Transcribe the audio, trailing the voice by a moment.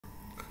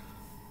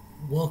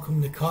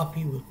Welcome to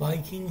Coffee with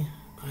Viking.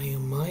 I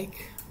am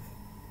Mike.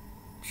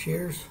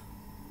 Cheers.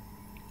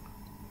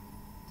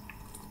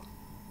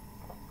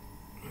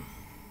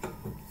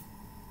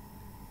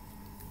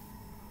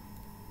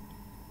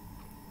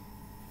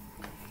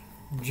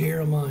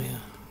 Jeremiah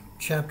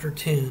chapter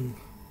 10.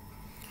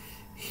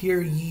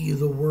 Hear ye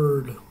the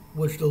word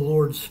which the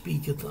Lord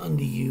speaketh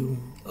unto you,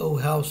 O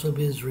house of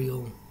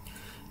Israel.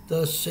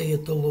 Thus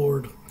saith the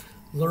Lord,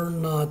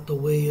 learn not the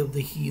way of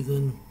the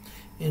heathen,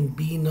 and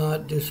be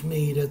not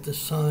dismayed at the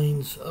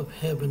signs of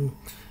heaven,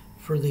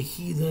 for the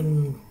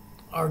heathen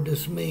are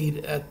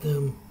dismayed at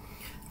them.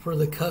 For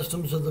the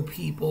customs of the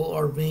people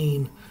are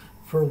vain,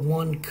 for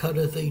one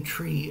cutteth a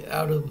tree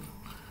out of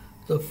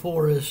the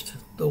forest,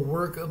 the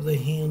work of the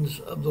hands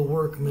of the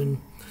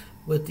workmen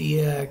with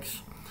the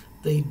axe.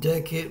 They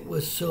deck it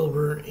with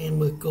silver and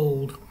with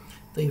gold.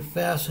 They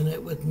fasten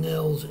it with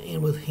nails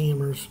and with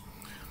hammers,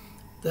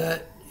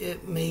 that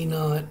it may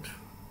not.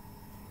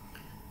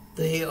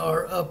 They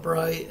are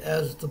upright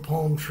as the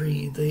palm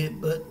tree.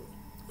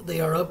 They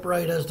are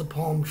upright as the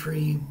palm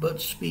tree,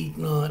 but speak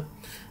not.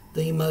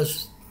 They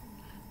must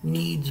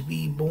needs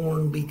be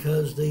born,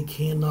 because they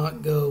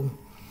cannot go.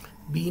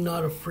 Be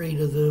not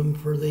afraid of them,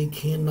 for they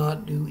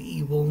cannot do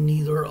evil,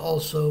 neither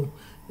also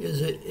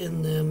is it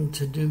in them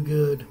to do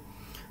good.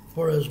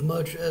 For as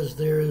much as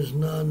there is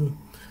none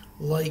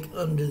like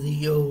unto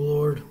thee, O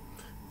Lord,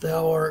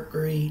 thou art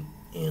great,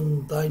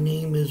 and thy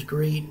name is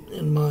great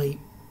in might.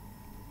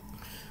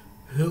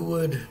 Who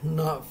would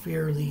not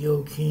fear thee,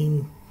 O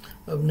King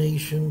of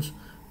nations?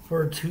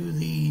 For to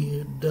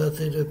thee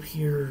doth it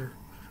appear.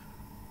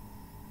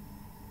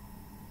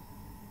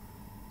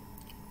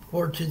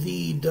 For to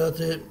thee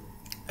doth it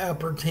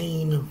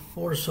appertain,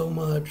 for so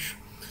much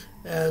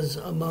as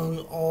among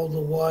all the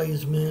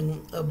wise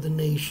men of the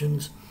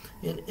nations,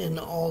 and in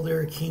all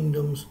their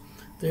kingdoms,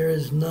 there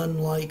is none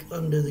like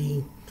unto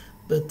thee.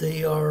 But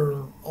they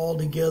are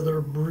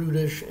altogether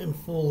brutish and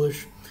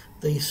foolish.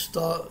 The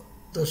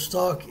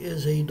stock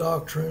is a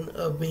doctrine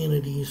of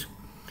vanities.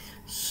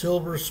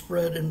 Silver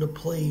spread into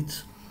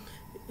plates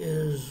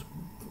is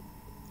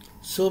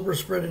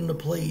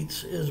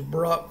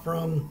brought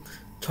from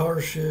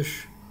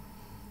Tarshish,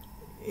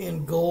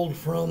 and gold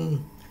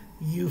from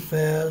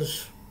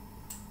Uphaz,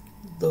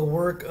 the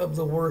work of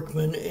the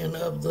workman and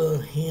of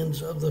the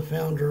hands of the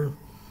founder.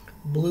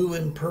 Blue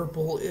and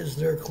purple is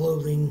their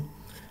clothing.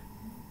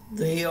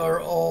 They are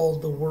all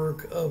the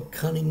work of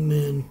cunning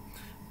men.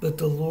 But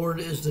the Lord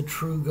is the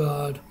true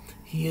God.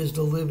 He is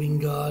the living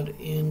God,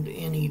 and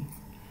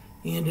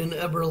an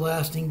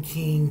everlasting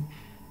King.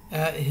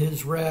 At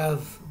his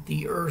wrath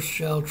the earth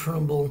shall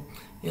tremble,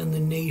 and the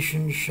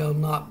nations shall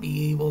not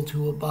be able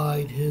to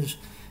abide his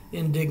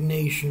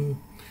indignation.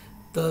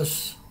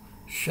 Thus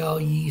shall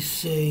ye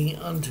say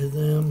unto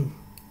them,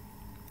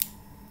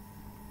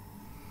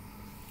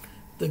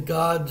 the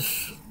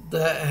gods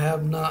that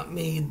have not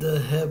made the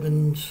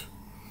heavens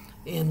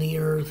and the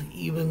earth,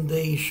 even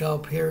they shall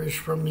perish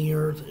from the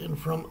earth and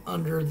from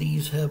under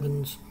these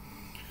heavens.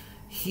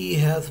 He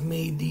hath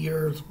made the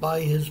earth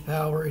by his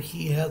power,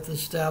 he hath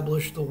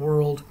established the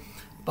world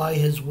by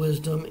his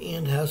wisdom,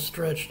 and hath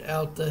stretched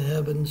out the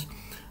heavens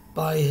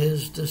by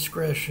his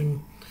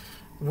discretion.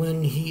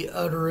 When he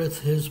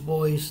uttereth his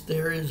voice,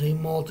 there is a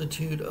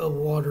multitude of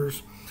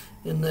waters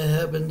in the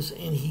heavens,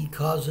 and he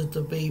causeth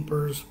the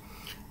vapors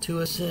to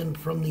ascend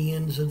from the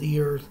ends of the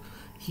earth.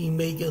 He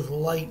maketh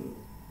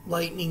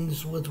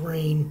lightnings with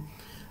rain,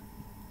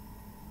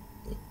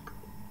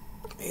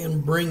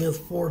 and bringeth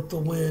forth the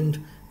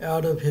wind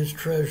out of his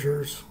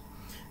treasures.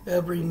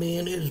 Every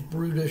man is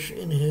brutish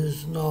in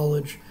his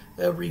knowledge.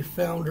 Every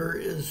founder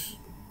is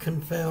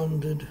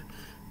confounded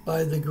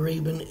by the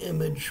graven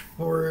image,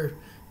 for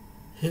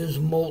his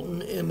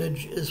molten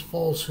image is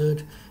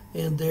falsehood,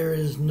 and there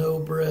is no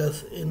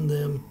breath in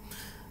them.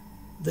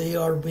 They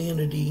are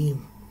vanity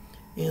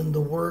and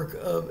the work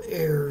of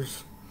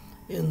heirs.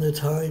 In the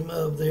time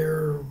of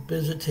their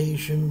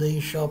visitation they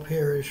shall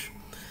perish.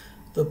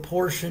 The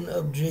portion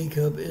of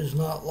Jacob is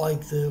not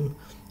like them,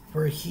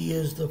 for he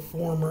is the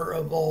former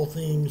of all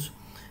things,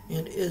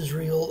 and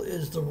Israel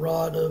is the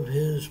rod of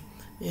his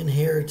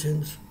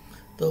inheritance.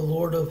 The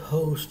Lord of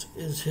hosts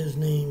is his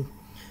name.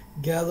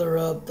 Gather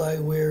up thy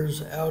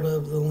wares out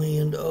of the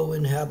land, O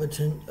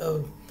inhabitant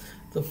of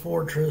the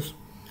fortress.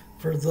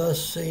 For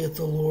thus saith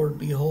the Lord,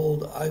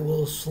 behold, I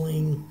will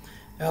sling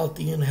out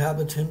the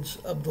inhabitants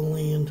of the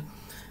land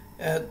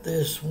at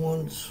this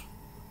once,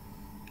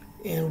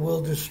 and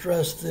will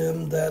distress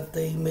them, that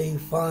they may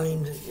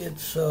find it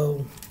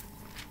so.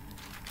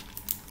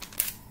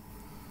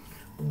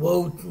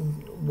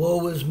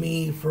 Woe is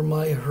me for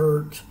my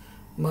hurt,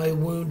 my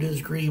wound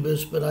is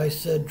grievous, but I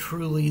said,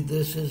 truly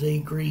this is a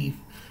grief,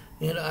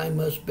 and I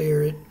must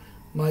bear it.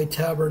 My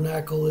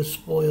tabernacle is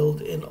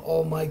spoiled, and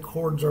all my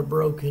cords are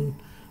broken.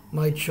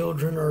 My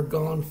children are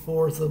gone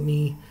forth of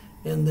me,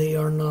 and they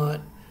are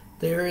not.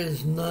 There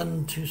is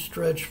none to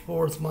stretch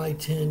forth my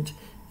tent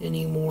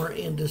any more,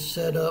 and to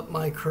set up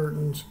my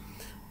curtains.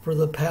 For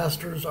the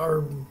pastors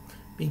are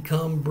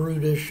become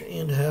brutish,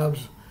 and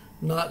have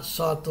not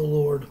sought the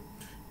Lord.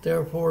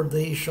 Therefore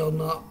they shall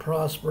not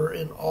prosper,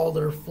 and all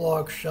their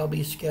flocks shall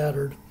be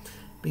scattered.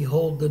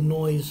 Behold, the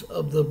noise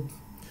of the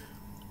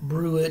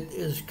bruit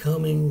is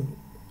coming.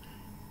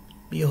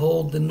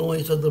 Behold, the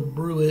noise of the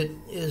bruit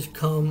is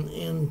come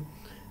in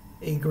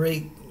a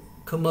great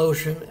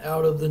commotion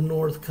out of the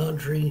north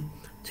country,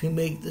 to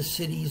make the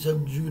cities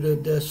of Judah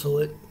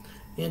desolate,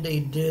 and a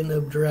den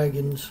of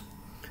dragons.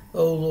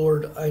 O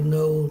Lord, I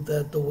know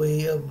that the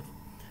way of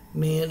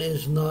man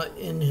is not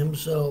in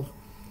himself.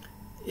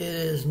 It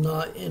is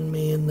not in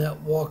man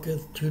that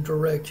walketh to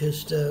direct his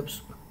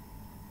steps.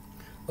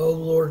 O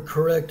Lord,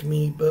 correct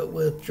me, but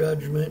with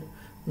judgment,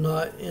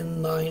 not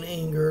in thine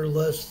anger,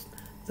 lest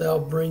thou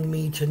bring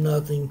me to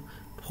nothing.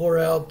 Pour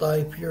out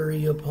thy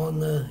fury upon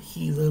the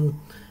heathen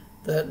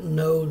that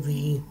know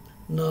thee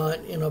not,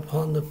 and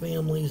upon the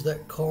families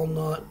that call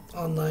not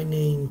on thy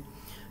name.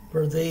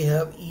 For they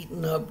have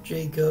eaten up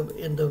Jacob,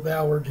 and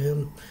devoured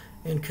him,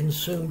 and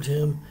consumed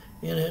him,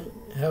 and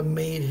have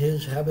made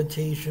his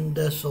habitation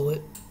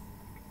desolate.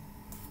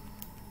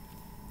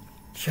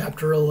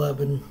 Chapter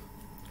 11.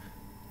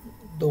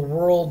 The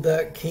word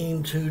that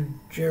came to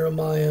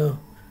Jeremiah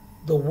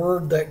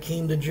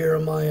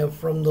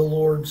from the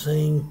Lord,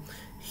 saying,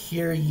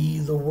 Hear ye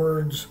the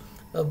words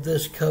of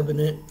this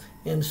covenant,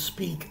 and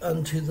speak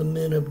unto the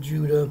men of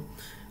Judah,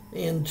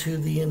 and to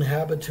the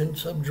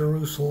inhabitants of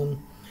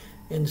Jerusalem,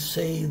 and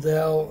say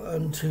thou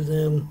unto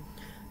them,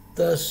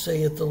 Thus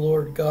saith the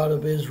Lord God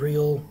of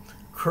Israel,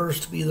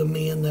 Cursed be the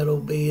man that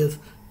obeyeth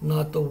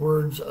not the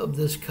words of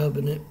this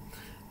covenant,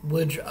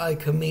 which I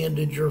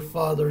commanded your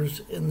fathers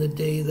in the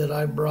day that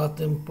I brought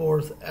them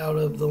forth out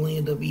of the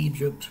land of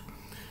Egypt,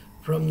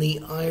 from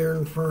the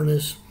iron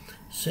furnace,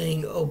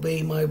 saying,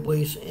 Obey my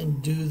voice,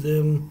 and do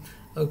them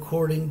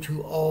according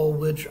to all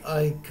which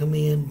I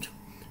command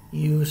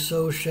you.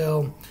 So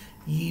shall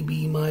ye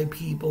be my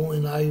people,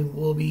 and I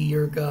will be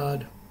your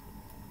God,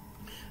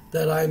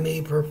 that I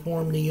may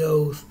perform the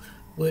oath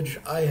which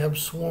I have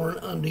sworn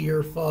unto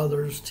your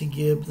fathers, to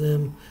give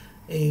them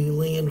a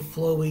land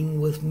flowing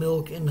with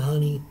milk and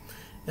honey,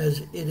 as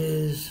it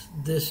is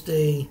this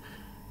day.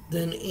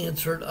 Then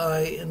answered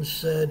I and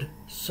said,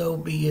 So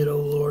be it, O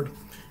Lord.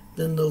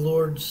 Then the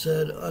Lord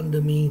said unto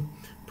me,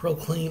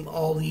 Proclaim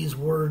all these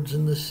words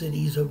in the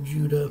cities of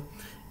Judah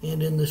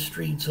and in the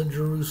streets of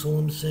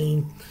Jerusalem,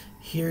 saying,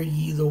 Hear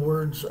ye the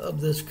words of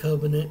this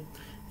covenant,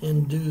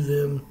 and do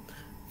them.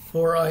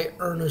 For I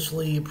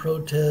earnestly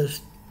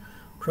protested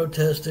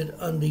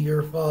unto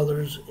your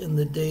fathers in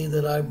the day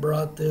that I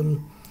brought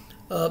them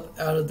up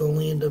out of the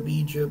land of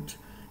Egypt,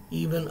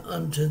 even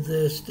unto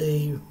this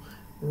day,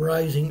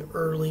 rising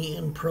early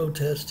and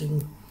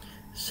protesting,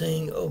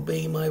 saying,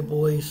 Obey my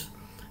voice.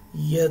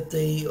 Yet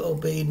they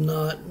obeyed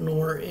not,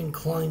 nor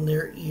inclined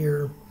their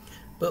ear,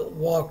 but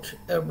walked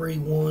every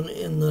one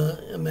in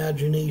the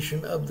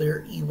imagination of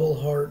their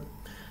evil heart.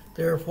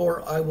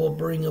 Therefore I will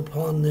bring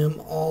upon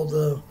them all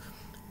the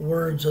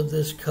words of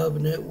this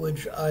covenant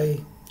which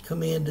I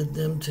commanded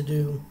them to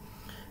do,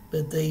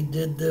 but they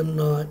did them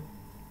not.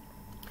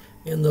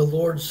 And the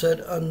Lord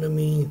said unto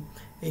me,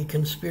 A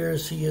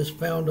conspiracy is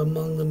found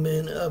among the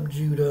men of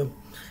Judah,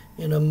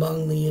 and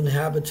among the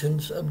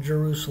inhabitants of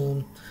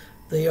Jerusalem.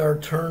 They are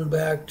turned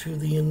back to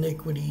the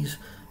iniquities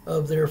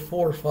of their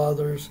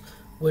forefathers,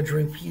 which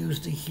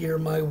refused to hear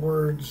my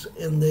words,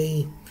 and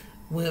they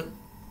went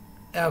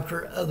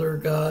after other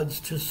gods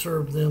to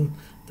serve them.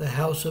 The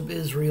house of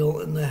Israel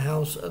and the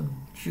house of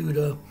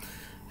Judah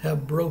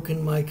have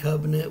broken my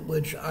covenant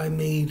which I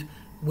made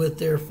with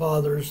their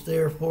fathers.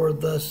 Therefore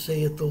thus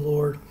saith the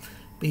Lord,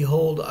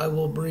 Behold, I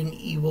will bring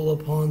evil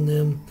upon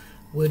them,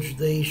 which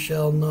they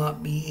shall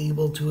not be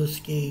able to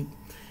escape.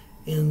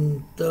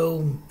 And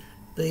though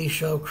they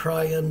shall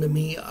cry unto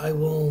me, I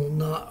will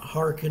not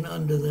hearken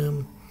unto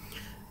them.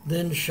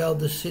 Then shall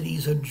the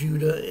cities of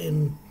Judah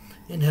and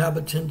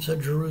inhabitants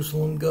of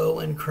Jerusalem go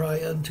and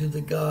cry unto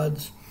the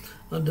gods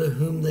unto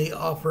whom they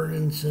offer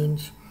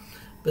incense,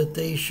 but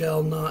they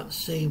shall not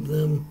save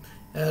them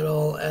at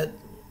all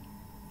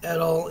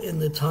in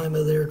the time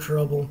of their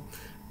trouble.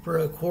 For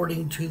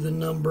according to the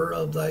number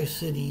of thy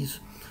cities,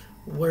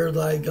 where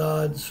thy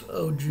gods,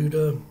 O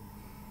Judah,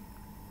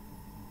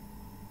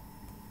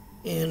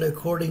 and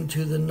according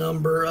to the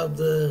number of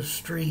the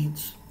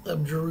streets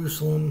of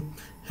Jerusalem,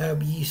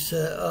 have ye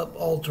set up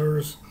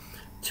altars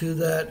to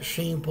that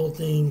shameful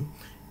thing,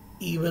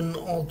 even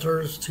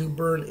altars to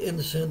burn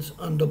incense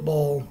unto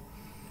Baal.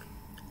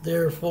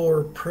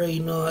 Therefore pray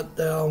not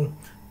thou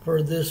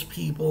for this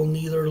people,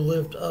 neither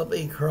lift up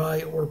a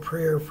cry or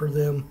prayer for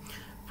them,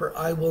 for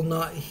I will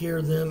not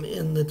hear them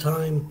in the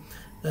time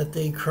that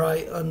they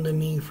cry unto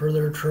me for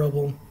their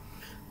trouble.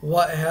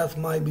 What hath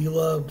my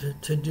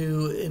beloved to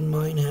do in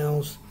mine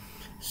house,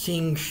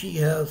 seeing she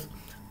hath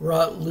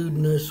wrought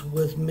lewdness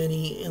with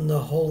many, and the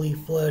holy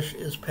flesh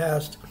is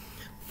passed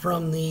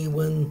from thee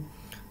when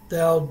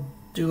thou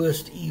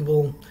doest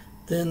evil?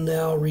 Then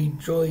thou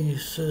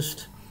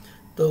rejoicest.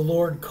 The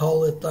Lord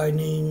calleth thy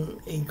name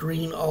a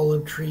green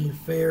olive tree,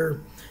 fair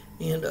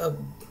and of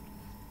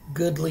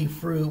goodly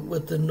fruit,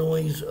 with the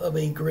noise of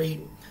a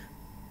great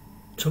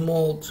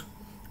tumult.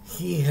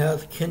 He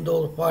hath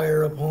kindled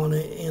fire upon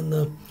it, and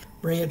the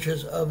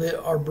branches of it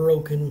are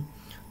broken.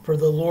 For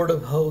the Lord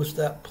of hosts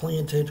that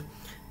planted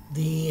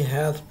thee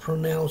hath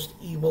pronounced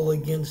evil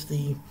against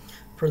thee,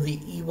 for the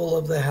evil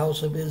of the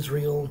house of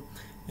Israel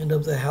and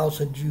of the house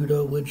of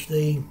Judah, which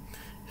they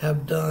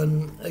have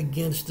done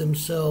against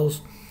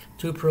themselves,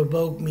 to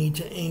provoke me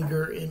to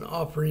anger in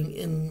offering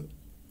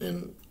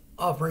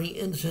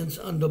incense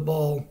unto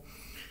Baal.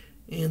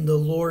 And the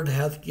Lord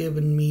hath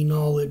given me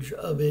knowledge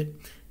of it,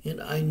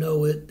 and I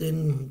know it.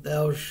 Then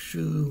thou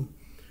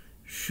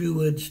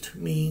shewedst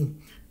me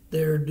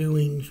their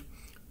doings.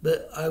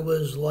 But I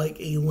was like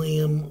a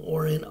lamb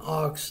or an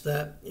ox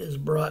that is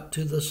brought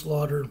to the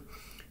slaughter,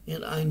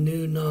 and I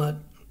knew not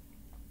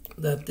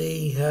that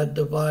they had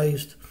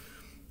devices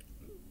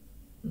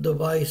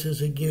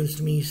against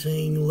me,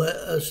 saying, Let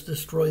us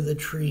destroy the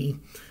tree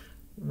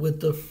with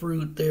the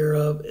fruit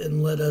thereof,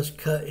 and let us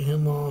cut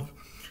him off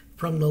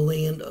from the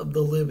land of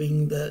the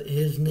living, that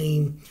his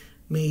name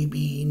may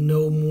be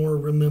no more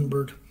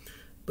remembered.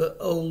 But,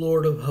 O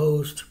Lord of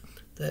hosts,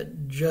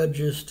 that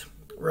judgest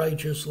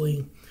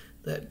righteously,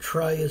 that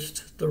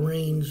triest the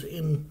reins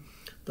in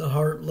the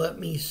heart, let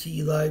me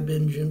see thy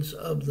vengeance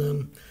of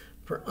them,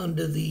 for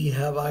unto thee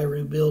have I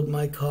revealed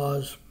my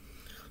cause.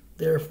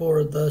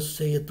 Therefore thus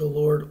saith the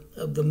Lord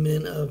of the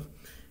men of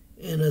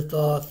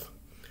Anathoth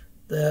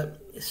that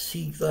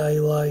seek thy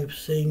life,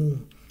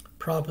 saying,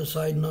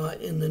 Prophesy not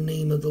in the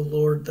name of the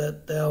Lord,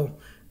 that thou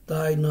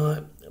die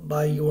not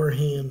by your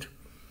hand.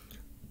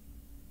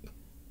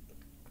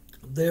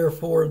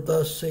 Therefore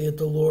thus saith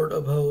the Lord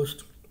of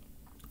hosts,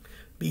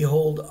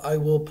 Behold, I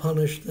will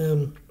punish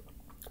them.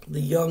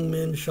 The young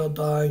men shall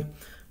die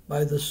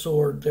by the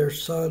sword, their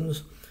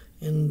sons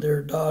and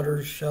their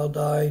daughters shall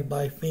die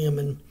by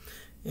famine,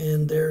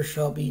 and there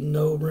shall be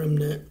no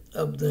remnant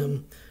of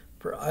them.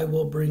 For I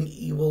will bring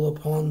evil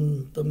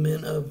upon the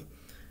men of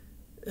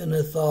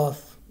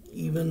Anathoth,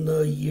 even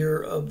the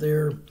year of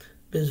their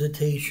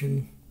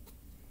visitation.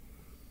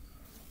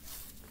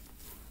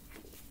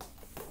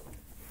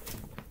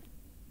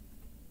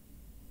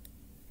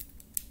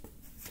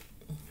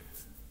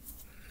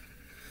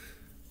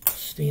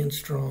 Stand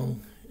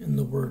strong in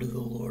the word of the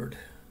Lord.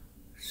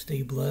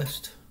 Stay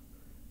blessed.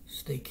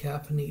 Stay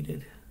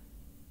caffeinated.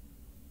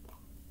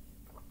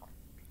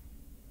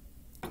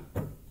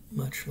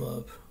 Much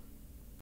love.